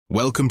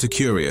Welcome to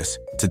Curious.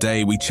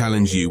 Today we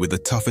challenge you with the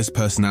toughest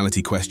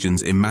personality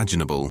questions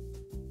imaginable.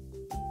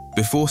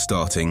 Before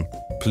starting,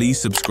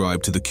 please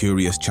subscribe to the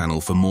Curious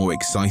channel for more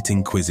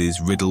exciting quizzes,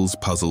 riddles,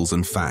 puzzles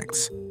and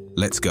facts.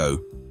 Let's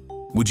go.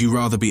 Would you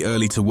rather be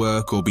early to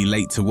work or be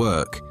late to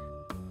work?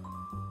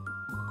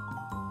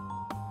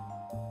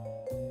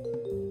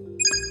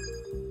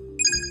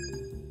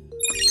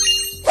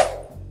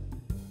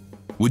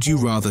 Would you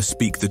rather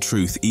speak the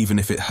truth even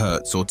if it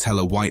hurts or tell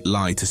a white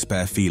lie to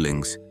spare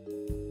feelings?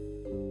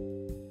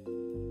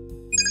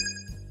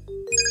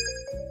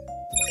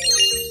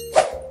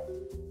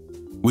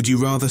 Would you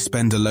rather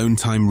spend alone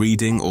time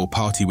reading or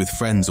party with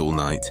friends all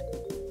night?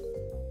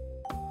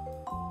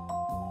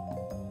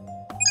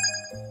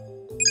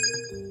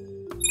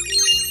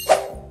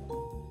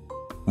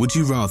 Would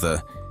you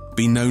rather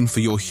be known for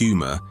your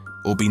humor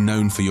or be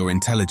known for your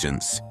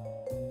intelligence?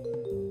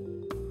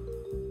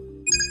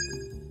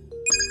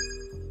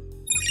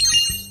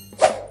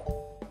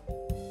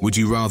 Would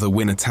you rather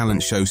win a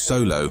talent show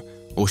solo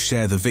or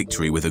share the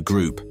victory with a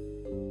group?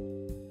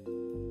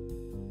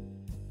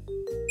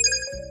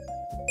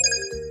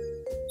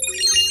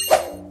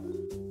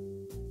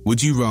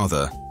 Would you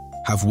rather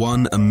have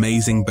one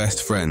amazing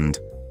best friend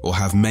or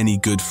have many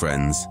good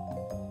friends?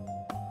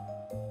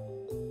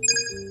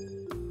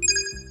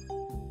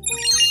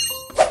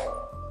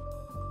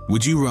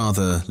 Would you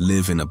rather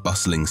live in a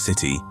bustling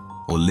city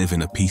or live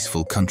in a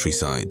peaceful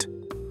countryside?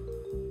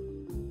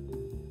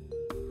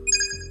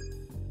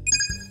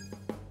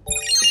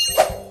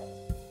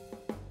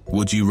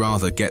 Would you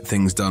rather get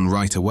things done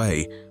right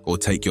away or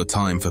take your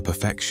time for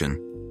perfection?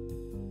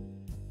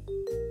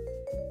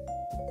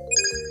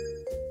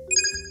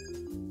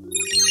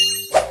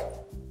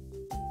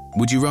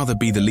 Would you rather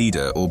be the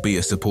leader or be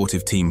a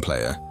supportive team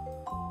player?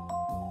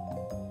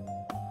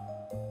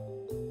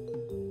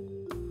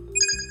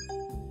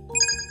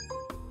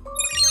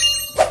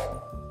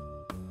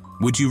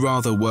 Would you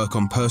rather work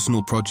on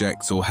personal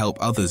projects or help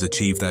others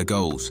achieve their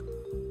goals?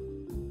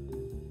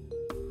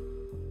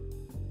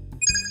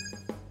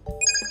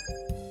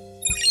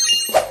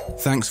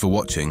 Thanks for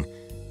watching.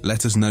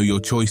 Let us know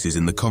your choices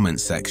in the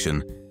comments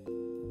section.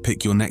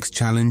 Pick your next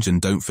challenge and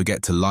don't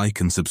forget to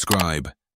like and subscribe.